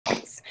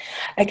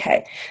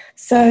Okay,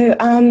 so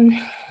I'm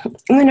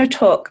going to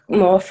talk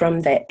more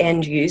from the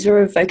end user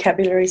of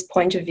vocabularies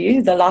point of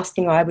view. The last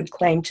thing I would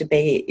claim to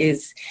be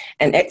is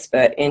an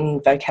expert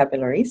in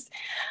vocabularies,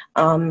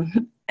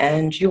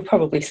 and you'll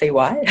probably see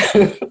why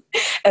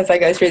as I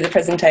go through the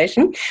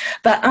presentation.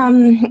 But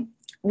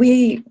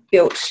we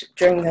built,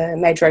 during the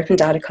Major Open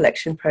Data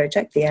Collection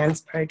Project, the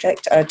ANS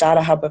project, a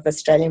data hub of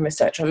Australian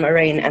research on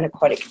marine and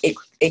aquatic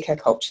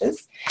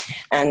ecocultures,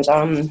 and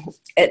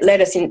it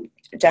led us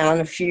down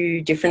a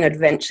few different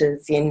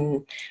adventures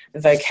in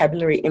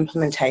vocabulary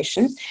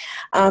implementation.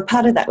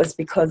 Part of that was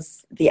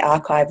because the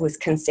archive was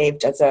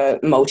conceived as a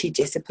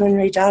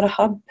multi-disciplinary data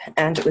hub,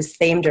 and it was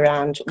themed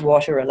around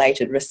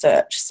water-related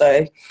research.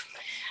 So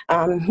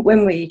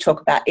when we talk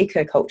about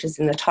ecocultures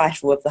in the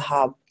title of the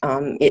hub,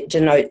 it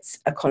denotes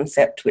a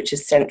concept which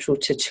is central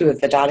to two of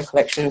the data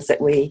collections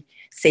that we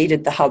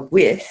seeded the hub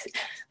with,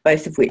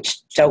 both of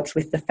which dealt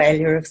with the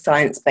failure of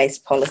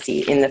science-based policy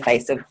in the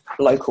face of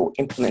local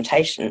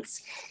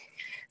implementations.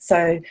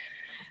 So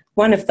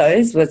one of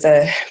those was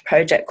a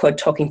project called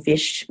Talking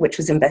Fish, which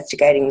was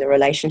investigating the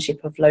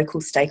relationship of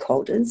local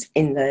stakeholders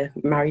in the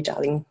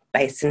Murray-Darling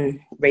Basin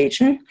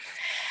region.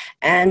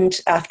 And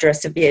after a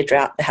severe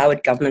drought, the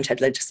Howard government had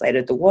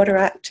legislated the Water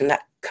Act, and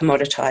that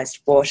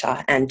commoditised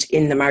water. And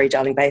in the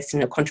Murray-Darling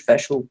Basin, a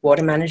controversial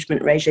water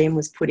management regime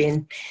was put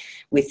in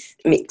with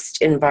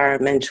mixed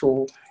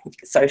environmental,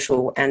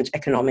 social and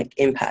economic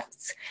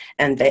impacts.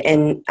 And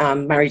the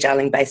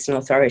Murray-Darling Basin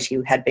Authority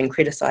had been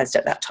criticised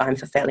at that time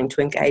for failing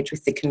to engage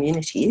with the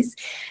communities,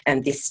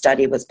 and this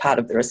study was part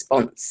of the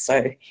response.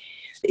 So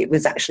it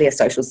was actually a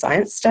social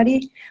science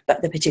study,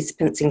 but the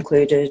participants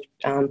included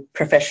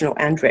professional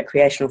and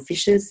recreational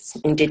fishers,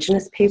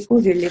 Indigenous people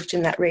who lived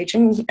in that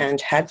region and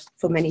had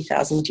for many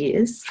thousand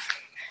years.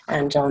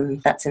 And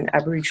that's an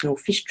Aboriginal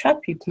fish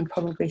trap you can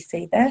probably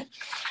see there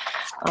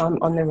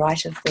on the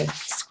right of the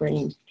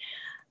screen.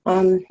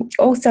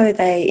 Also,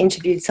 they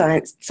interviewed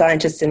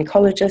scientists and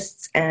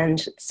ecologists,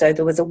 and so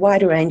there was a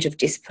wider range of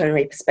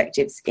disciplinary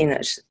perspectives in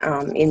it,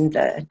 in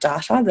the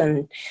data,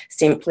 than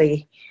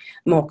simply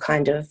more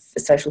kind of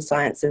social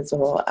sciences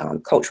or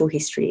cultural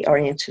history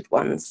oriented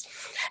ones.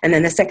 And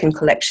then the second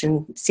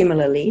collection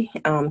similarly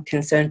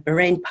concerned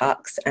marine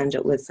parks, and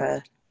it was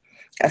a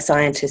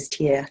scientist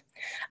here,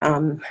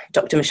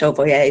 Dr. Michelle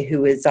Voyer,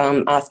 who was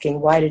asking,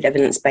 why did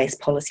evidence-based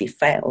policy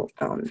fail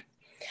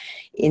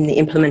in the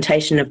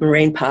implementation of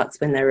marine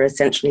parks when they were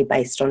essentially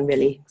based on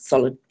really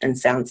solid and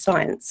sound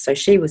science? So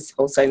she was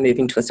also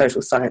moving to a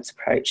social science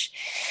approach.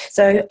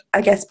 So I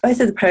guess both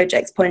of the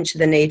projects pointed to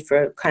the need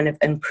for a kind of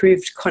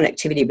improved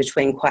connectivity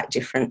between quite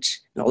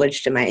different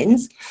knowledge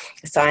domains,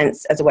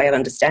 science as a way of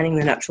understanding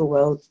the natural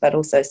world, but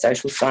also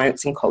social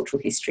science and cultural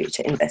history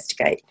to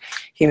investigate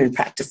human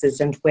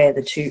practices and where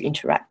the two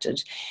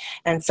interacted.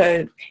 And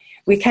so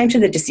we came to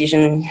the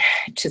decision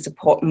to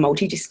support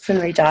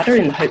multidisciplinary data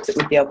in the hope that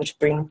we'd be able to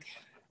bring,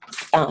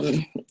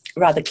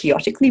 rather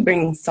chaotically,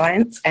 bring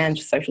science and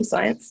social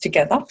science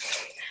together.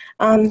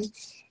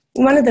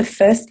 One of the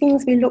first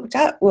things we looked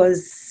at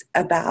was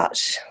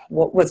about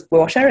what was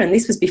water, and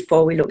this was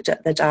before we looked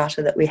at the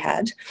data that we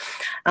had.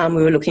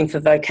 We were looking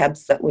for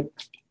vocabs that would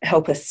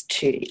help us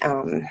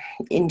to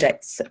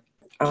index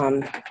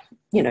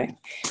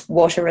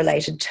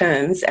water-related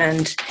terms.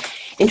 And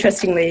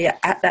interestingly,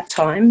 at that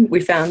time, we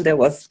found there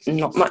was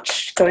not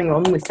much going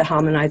on with the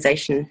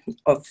harmonisation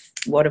of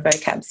water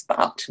vocabs,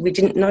 but we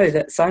didn't know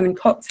that Simon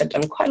Cox had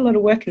done quite a lot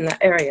of work in that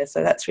area.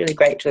 So that's really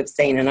great to have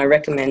seen, and I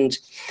recommend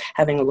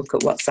having a look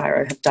at what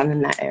CSIRO have done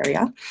in that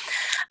area.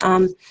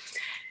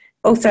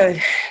 Also,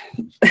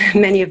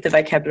 many of the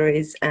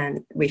vocabularies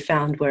we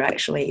found were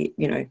actually,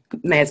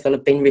 may as well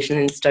have been written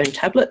in stone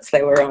tablets.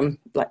 They were on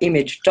like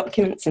image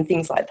documents and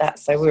things like that.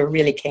 So we were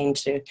really keen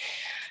to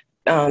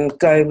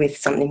go with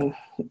something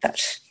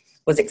that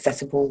was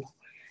accessible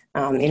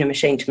in a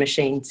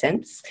machine-to-machine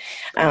sense.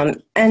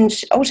 And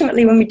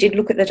ultimately, when we did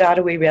look at the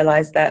data, we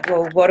realised that,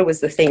 well, water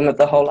was the theme of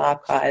the whole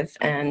archive,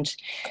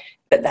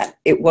 but that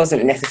it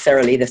wasn't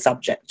necessarily the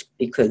subject,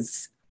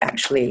 because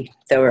actually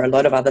there were a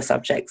lot of other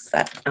subjects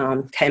that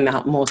came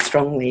out more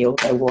strongly,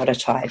 although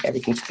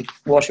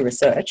water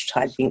research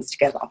tied things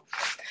together.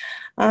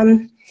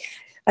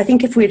 I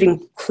think if we'd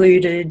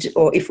included,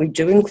 or if we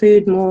do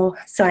include, more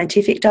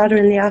scientific data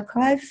in the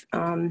archive,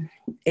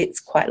 it's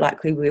quite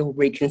likely we'll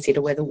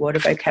reconsider whether water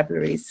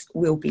vocabularies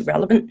will be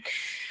relevant.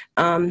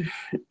 But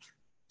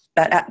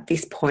at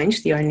this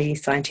point, the only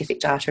scientific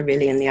data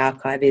really in the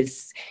archive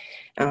is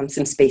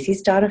some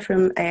species data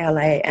from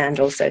ALA and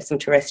also some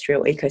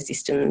terrestrial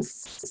ecosystems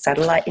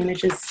satellite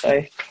images.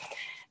 So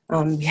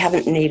we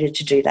haven't needed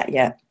to do that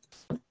yet.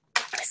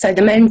 So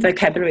the main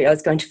vocabulary I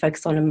was going to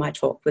focus on in my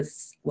talk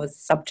was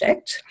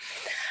subject.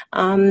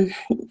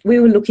 We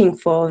were looking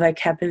for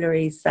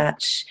vocabularies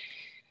that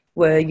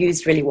were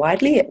used really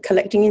widely at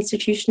collecting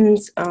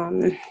institutions,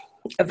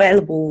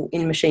 available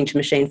in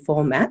machine-to-machine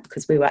format,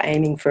 because we were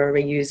aiming for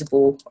a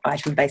reusable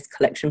item-based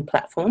collection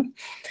platform,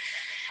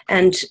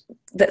 and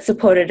that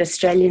supported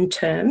Australian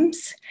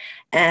terms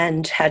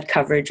and had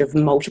coverage of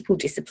multiple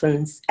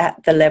disciplines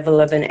at the level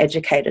of an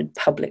educated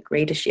public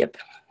readership.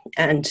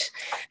 And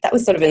that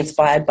was sort of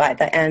inspired by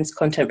the ANZ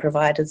Content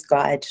Providers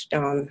Guide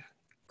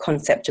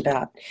concept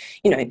about,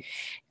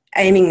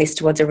 aiming this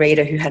towards a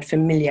reader who had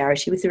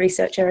familiarity with the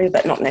research area,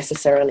 but not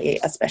necessarily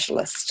a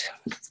specialist,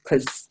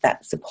 because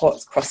that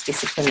supports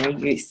cross-disciplinary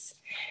use.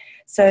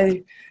 So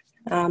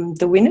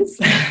the winners,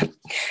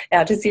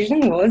 our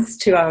decision was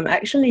to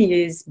actually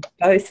use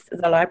both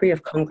the Library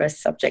of Congress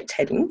subject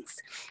headings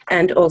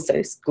and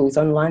also School's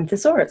Online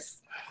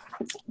Thesaurus.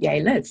 Yay,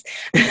 Les.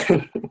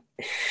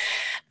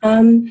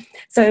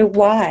 So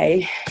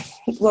why?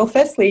 Well,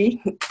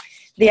 firstly,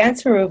 the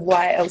answer of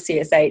why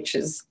LCSH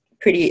is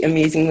pretty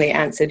amusingly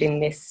answered in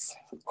this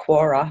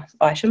Quora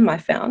item I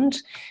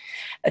found.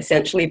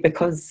 Essentially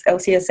because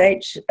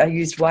LCSH are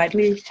used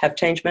widely, have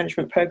change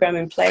management program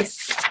in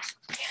place.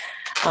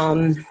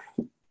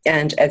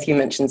 And as you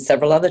mentioned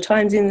several other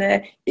times in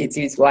there, it's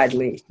used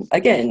widely.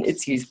 Again,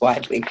 it's used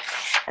widely.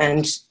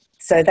 And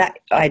so that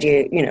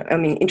idea,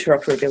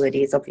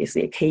 interoperability is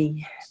obviously a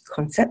key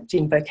concept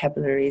in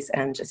vocabularies,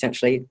 and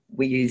essentially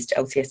we used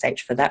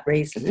LCSH for that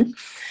reason.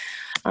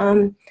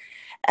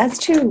 As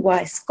to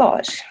why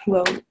Scott,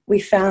 well, we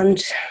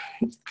found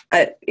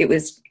it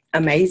was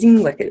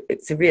amazing.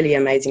 It's a really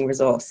amazing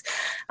resource.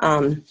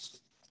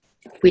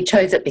 We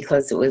chose it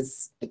because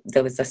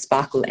there was a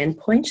Sparkle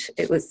endpoint.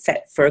 It was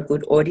set for a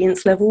good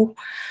audience level.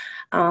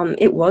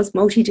 It was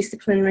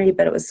multidisciplinary,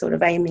 but it was sort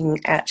of aiming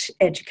at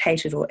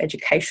educated or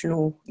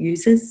educational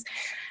users.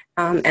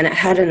 And it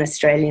had an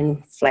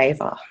Australian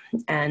flavour.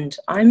 And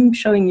I'm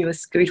showing you a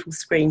Scootle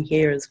screen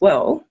here as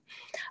well.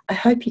 I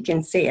hope you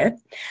can see it.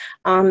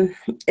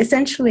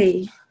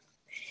 Essentially,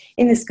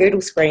 in the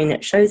Scootle screen,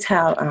 it shows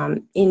how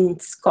in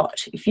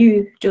Scott, if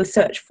you do a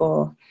search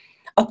for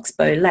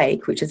Oxbow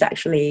Lake, which is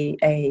actually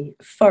a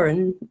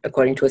foreign,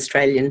 according to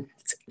Australian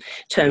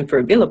term for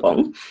a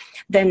billabong,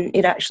 then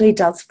it actually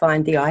does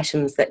find the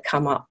items that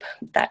come up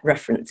that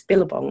reference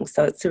billabong.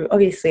 So it's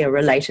obviously a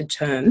related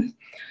term,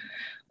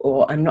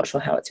 or I'm not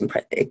sure how it's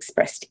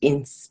expressed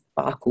in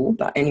Sparkle,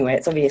 but anyway,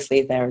 it's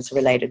obviously there as a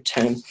related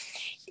term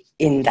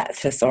in that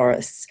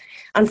thesaurus.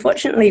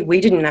 Unfortunately,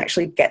 we didn't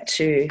actually get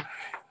to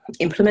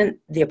implement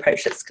the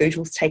approach that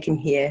Scootle's taken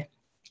here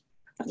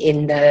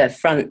in the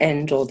front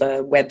end or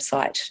the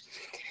website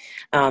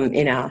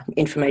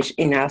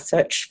in our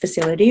search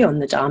facility on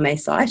the dharmae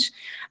site.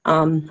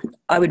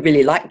 I would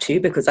really like to,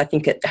 because I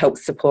think it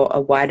helps support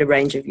a wider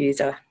range of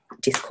user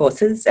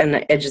discourses and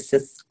it edges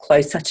us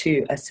closer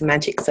to a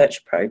semantic search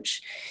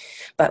approach.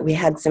 But we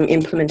had some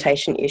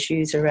implementation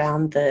issues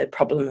around the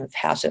problem of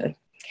how to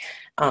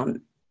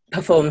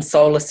perform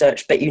solar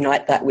search, but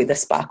unite that with a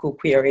Sparkle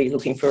query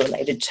looking for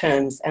related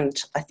terms. And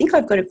I think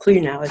I've got a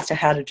clue now as to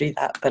how to do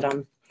that, but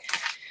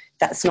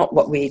that's not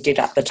what we did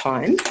at the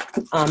time.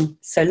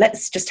 So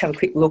let's just have a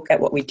quick look at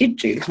what we did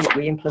do, what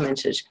we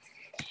implemented.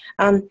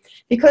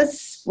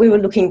 Because we were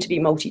looking to be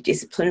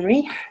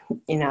multidisciplinary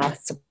in our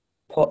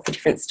support for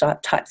different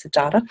types of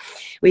data,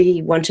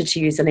 we wanted to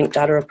use a linked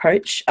data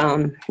approach,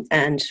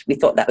 and we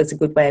thought that was a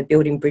good way of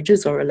building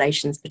bridges or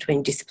relations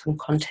between discipline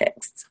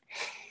contexts.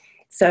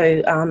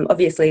 So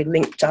obviously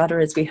linked data,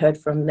 as we heard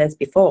from Les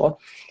before,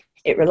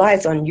 it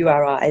relies on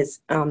URIs.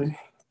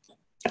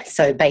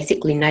 So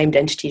basically named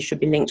entities should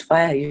be linked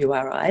via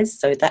URIs,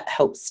 so that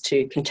helps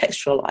to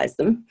contextualise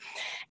them.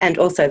 And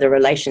also the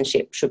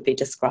relationship should be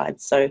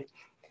described. So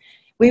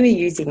we were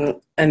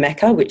using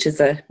Omeka, which is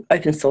an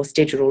open source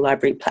digital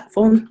library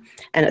platform,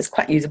 and it's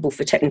quite usable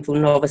for technical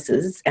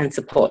novices and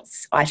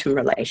supports item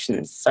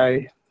relations.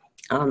 So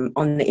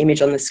on the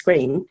image on the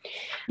screen,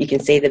 you can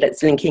see that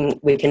it's linking,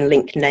 we can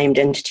link named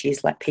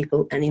entities like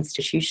people and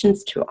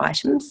institutions to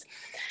items.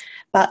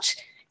 But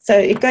so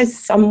it goes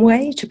some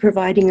way to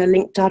providing a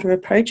linked data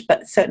approach,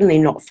 but certainly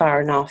not far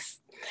enough,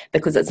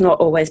 because it's not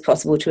always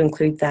possible to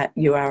include that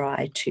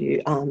URI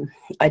to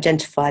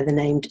identify the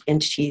named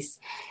entities.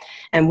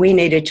 And we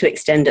needed to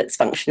extend its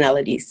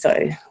functionality.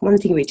 So one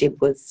thing we did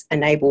was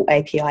enable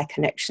API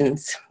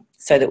connections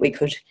so that we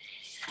could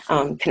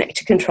connect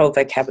to control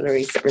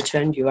vocabularies that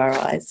returned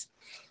URIs.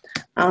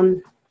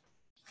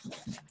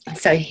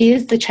 So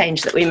here's the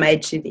change that we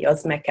made to the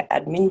Osmeka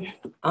admin.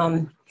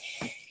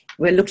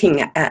 We're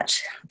looking at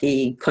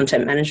the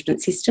content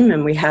management system,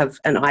 and we have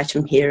an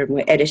item here, and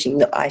we're editing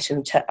the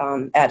item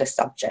to add a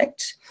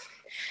subject.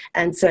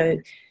 And so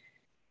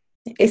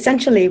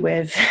essentially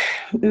we've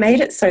made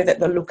it so that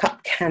the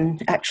lookup can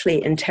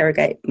actually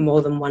interrogate more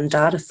than one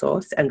data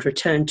source and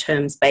return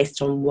terms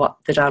based on what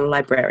the data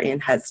librarian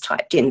has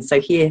typed in.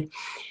 So here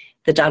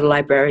the data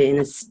librarian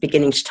is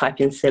beginning to type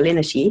in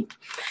salinity,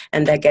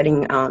 and they're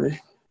getting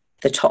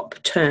the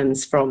top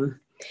terms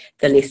from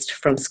the list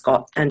from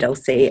Scott and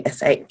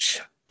LCSH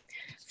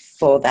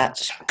for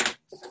that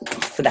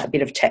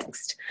bit of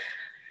text.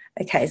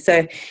 Okay,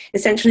 so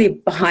essentially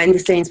behind the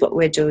scenes what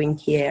we're doing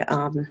here,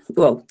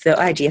 well, the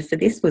idea for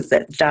this was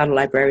that data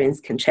librarians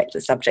can check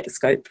the subject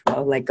scope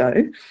while they go.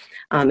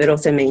 It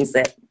also means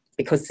that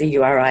because the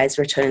URI is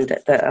returned,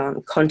 that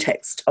the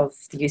context of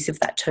the use of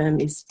that term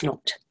is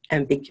not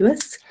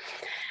ambiguous.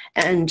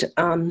 And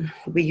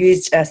we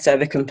used a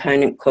server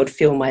component called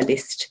Fill My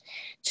List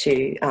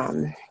to,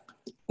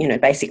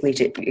 basically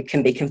it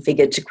can be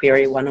configured to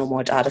query one or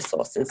more data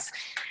sources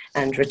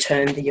and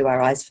return the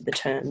URIs for the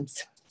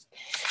terms.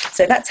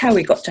 So that's how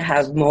we got to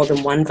have more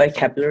than one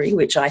vocabulary,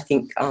 which I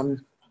think,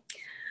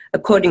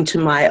 according to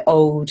my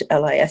old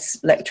LIS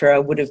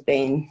lecturer, would have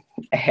been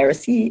a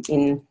heresy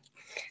in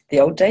the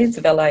old days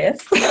of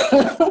LIS.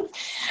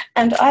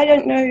 And I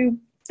don't know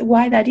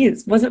why that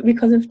is. Was it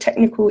because of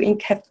technical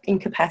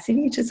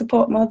incapacity to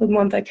support more than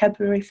one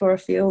vocabulary for a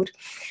field?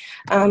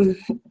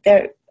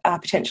 There are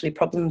potentially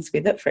problems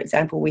with it. For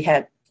example, we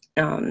had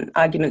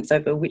arguments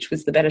over which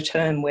was the better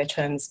term, where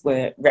terms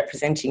were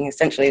representing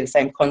essentially the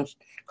same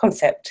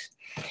concept.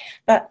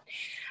 But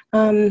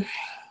I'm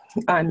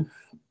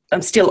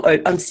still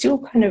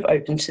kind of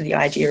open to the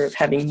idea of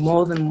having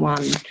more than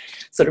one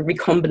sort of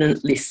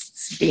recombinant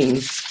lists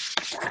being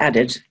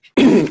added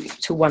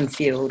to one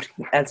field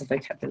as a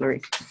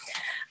vocabulary.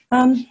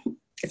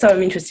 So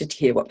I'm interested to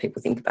hear what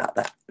people think about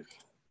that.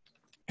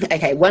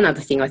 Okay, one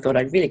other thing I thought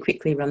I'd really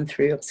quickly run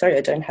through. I'm sorry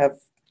I don't have,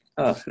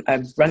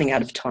 I'm running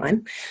out of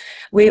time.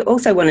 We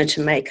also wanted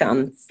to make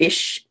the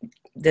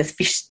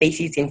fish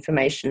species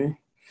information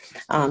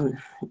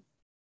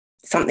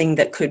something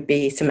that could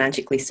be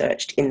semantically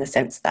searched, in the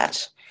sense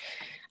that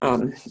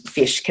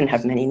fish can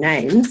have many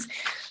names.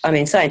 I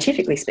mean,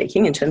 scientifically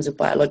speaking, in terms of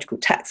biological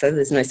taxa,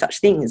 there's no such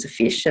thing as a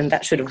fish, and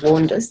that should have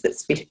warned us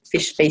that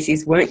fish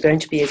species weren't going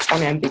to be as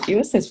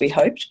unambiguous as we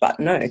hoped, but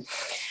no.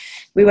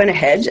 We went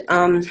ahead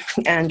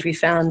and we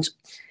found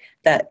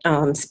that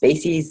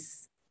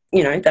species,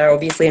 they're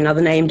obviously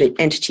another named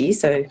entity,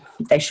 so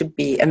they should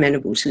be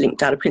amenable to linked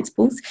data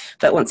principles.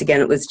 But once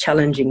again, it was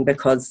challenging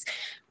because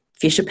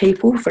fisher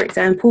people, for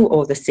example,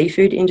 or the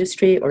seafood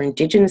industry, or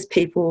Indigenous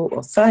people,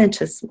 or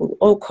scientists will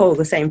all call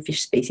the same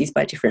fish species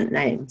by different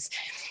names.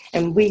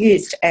 And we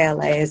used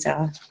ALA as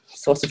our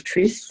source of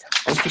truth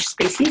on fish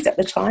species at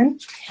the time.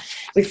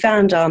 We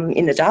found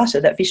in the data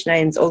that fish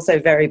names also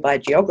vary by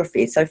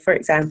geography. So, for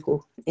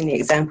example, in the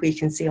example you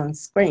can see on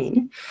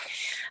screen,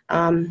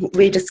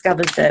 we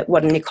discovered that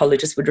what an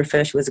ecologist would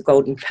refer to as a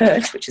golden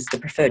perch, which is the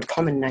preferred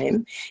common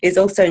name, is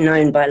also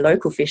known by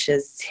local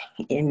fishers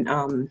in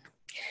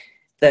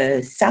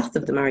the south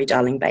of the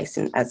Murray-Darling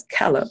Basin as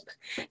callop,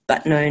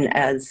 but known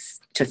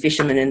to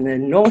fishermen in the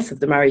north of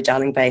the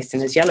Murray-Darling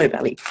Basin as yellow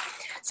belly.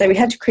 So we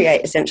had to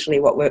create essentially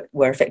what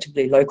were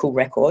effectively local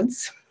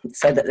records,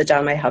 so that the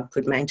Dharmae Hub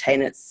could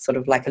maintain its sort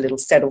of like a little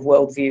set of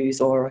worldviews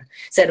or a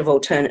set of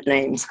alternate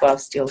names while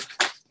still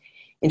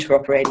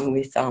interoperating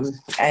with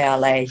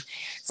ALA.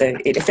 So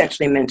it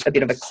essentially meant a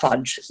bit of a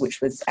kludge, which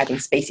was adding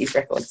species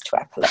records to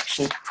our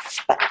collection,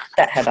 but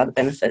that had other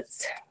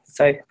benefits.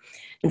 So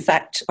in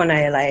fact, on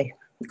ALA,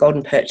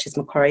 golden perch is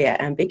Macquaria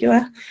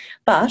ambigua,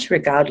 but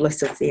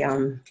regardless of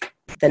the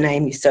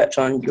name you search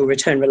on, you'll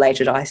return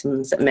related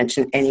items that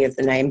mention any of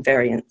the name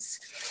variants.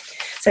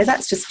 So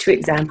that's just two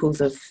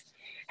examples of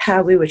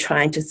how we were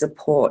trying to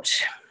support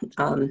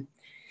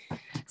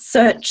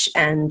search,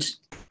 and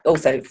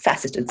also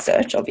faceted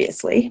search,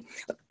 obviously,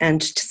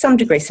 and to some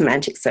degree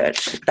semantic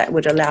search that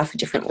would allow for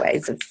different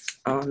ways of,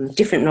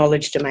 different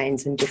knowledge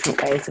domains and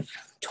different ways of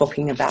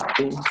talking about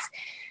things.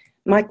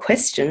 My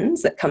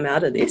questions that come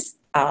out of this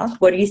are,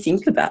 what do you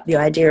think about the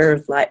idea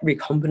of like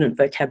recombinant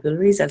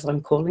vocabularies, as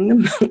I'm calling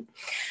them?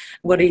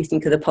 What do you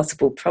think of the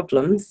possible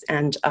problems?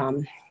 And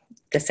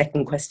the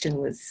second question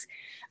was,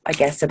 I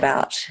guess,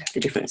 about the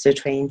difference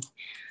between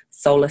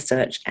solar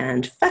search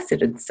and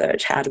faceted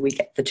search. How do we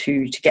get the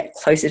two to get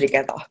closer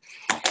together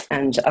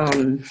and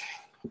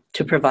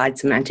to provide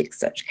semantic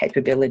search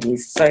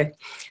capabilities? So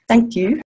thank you.